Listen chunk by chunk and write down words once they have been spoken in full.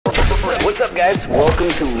What's up, guys? Welcome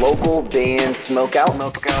to local band Smokeout.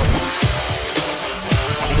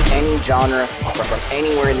 Any genre from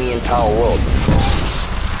anywhere in the entire world.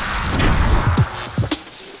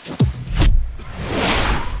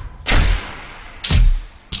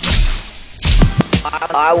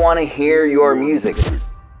 I want to hear your music.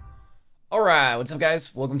 Alright, what's up,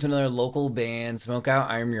 guys? Welcome to another local band Smokeout.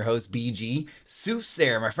 I am your host, BG.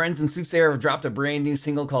 Soothsayer. My friends in Soothsayer have dropped a brand new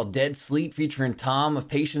single called Deadsleep featuring Tom of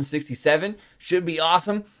Patient 67. Should be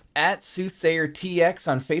awesome. At Soothsayer TX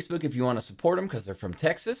on Facebook if you want to support them, because they're from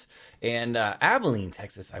Texas and Abilene,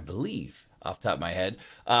 Texas, I believe, off the top of my head.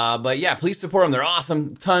 But yeah, please support them. They're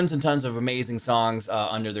awesome. Tons and tons of amazing songs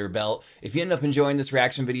under their belt. If you end up enjoying this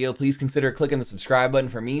reaction video, please consider clicking the subscribe button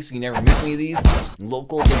for me so you never miss any of these.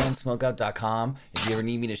 Localbandsmokeout.com. If you ever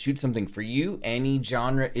need me to shoot something for you, any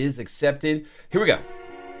genre is accepted. Here we go.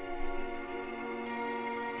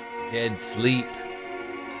 Deadsleep.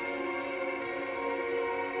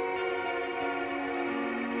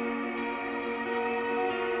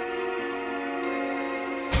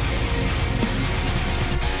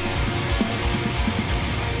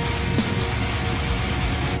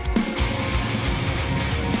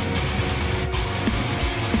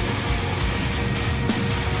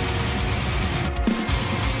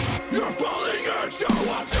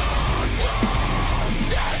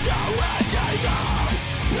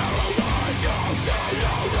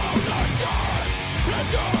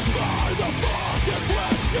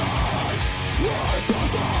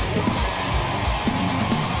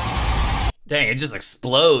 Dang, it just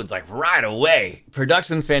explodes like right away.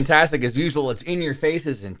 Production's fantastic as usual. It's in your face,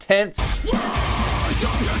 it's intense.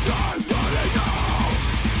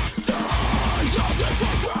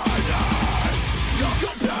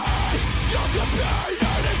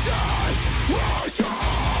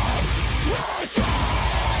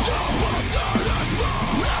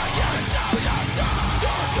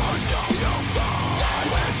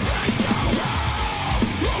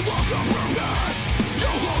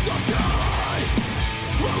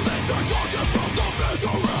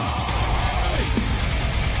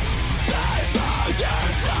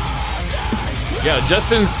 Yeah,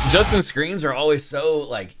 Justin's screams are always so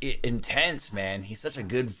like intense, man. He's such a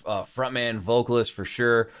good frontman vocalist for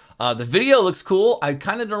sure. The video looks cool. I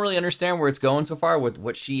kind of don't really understand where it's going so far, with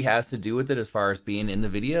what she has to do with it as far as being in the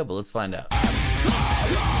video, but let's find out.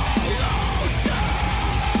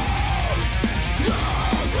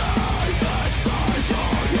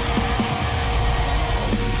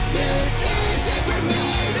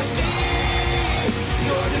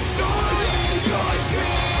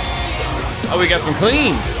 Oh, we got some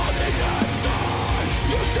cleans.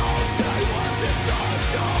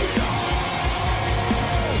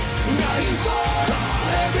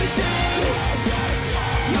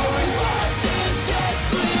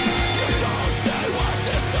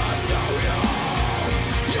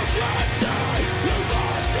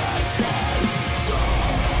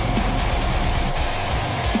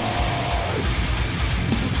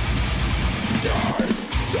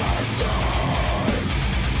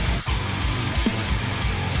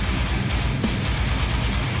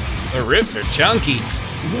 The riffs are chunky.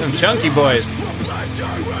 Them chunky boys.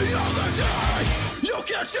 You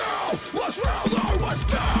can't tell what's real or what's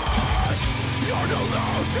bad. Your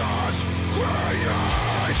delusions create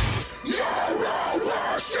your own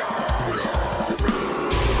worst enemy.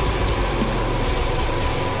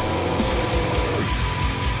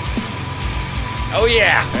 Oh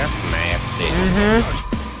yeah, that's nasty.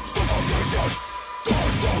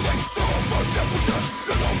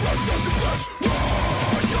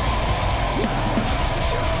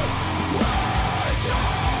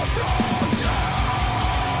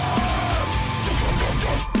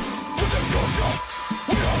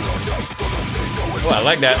 Oh, I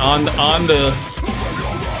like that on the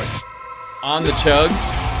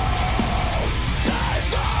chugs.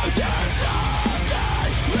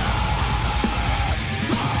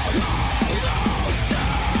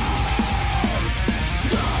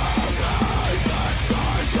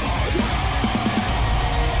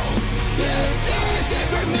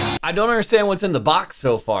 I don't understand what's in the box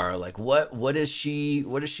so far. Like, what is she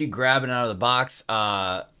grabbing out of the box?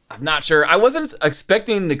 I'm not sure. I wasn't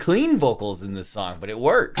expecting the clean vocals in this song, but it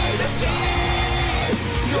works.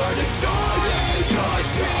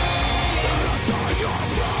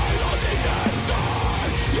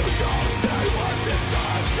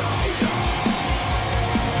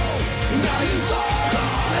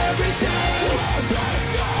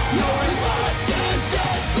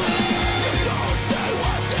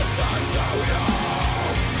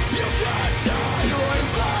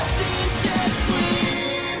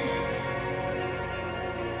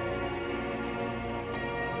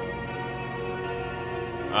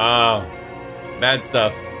 Oh, bad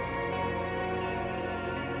stuff.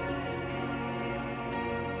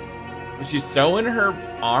 Was she sewing her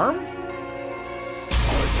arm?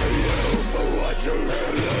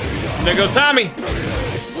 There go Tommy.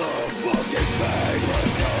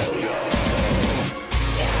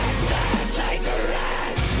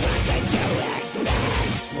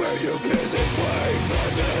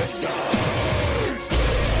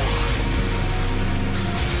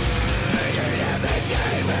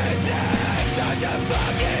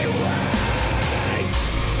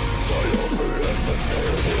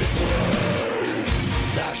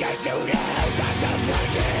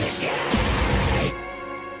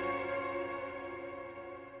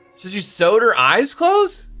 So she sewed her eyes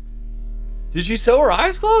closed? Did she sew her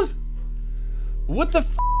eyes closed? What the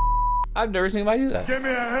f? I've never seen anybody do that. Give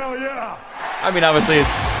me a hell yeah! I mean, obviously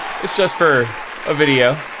it's just for a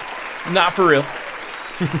video, not for real.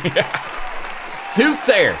 Yeah.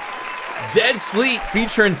 Soothsayer, Deadsleep,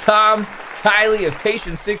 featuring Tom, Kylie of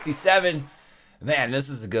Patient 67. Man, this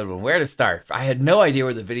is a good one. Where to start? I had no idea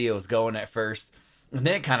where the video was going at first. And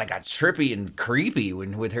then it kind of got trippy and creepy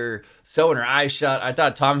with her sewing her eyes shut. I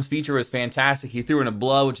thought Tom's feature was fantastic. He threw in a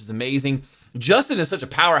blow, which is amazing. Justin is such a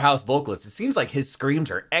powerhouse vocalist. It seems like his screams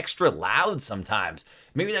are extra loud sometimes.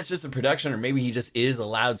 Maybe that's just a production, or maybe he just is a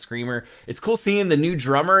loud screamer. It's cool seeing the new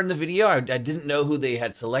drummer in the video. I didn't know who they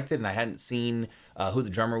had selected, and I hadn't seen who the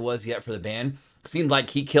drummer was yet for the band. Seemed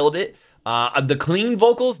like he killed it. The clean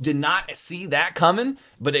vocals, did not see that coming,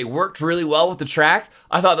 but they worked really well with the track.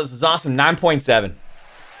 I thought this was awesome. 9.7.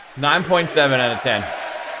 9.7 out of 10.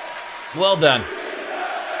 Well done.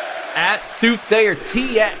 At Soothsayer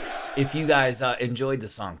TX, if you guys enjoyed the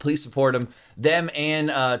song, please support them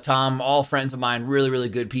and Tom, all friends of mine, really, really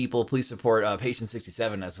good people. Please support Patient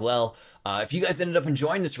 67 as well. If you guys ended up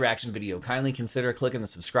enjoying this reaction video, kindly consider clicking the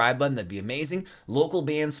subscribe button. That'd be amazing.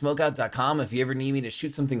 Localbandsmokeout.com if you ever need me to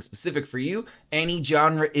shoot something specific for you. Any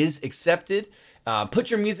genre is accepted.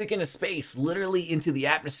 Put your music in a space, literally into the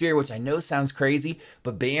atmosphere, which I know sounds crazy,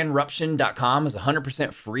 but bandruption.com is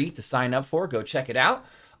 100% free to sign up for. Go check it out.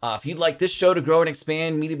 If you'd like this show to grow and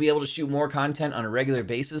expand, me to be able to shoot more content on a regular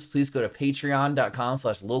basis, please go to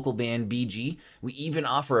patreon.com/localbandbg. We even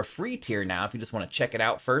offer a free tier now if you just want to check it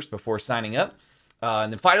out first before signing up.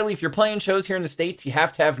 And then finally, if you're playing shows here in the States, you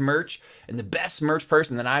have to have merch. And the best merch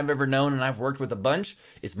person that I've ever known, and I've worked with a bunch,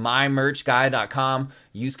 is mymerchguy.com.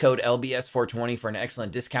 Use code LBS420 for an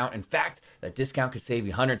excellent discount. In fact, that discount could save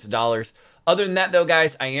you hundreds of dollars. Other than that, though,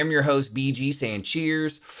 guys, I am your host, BG, saying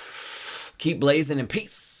cheers. Keep blazing and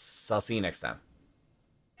peace. I'll see you next time.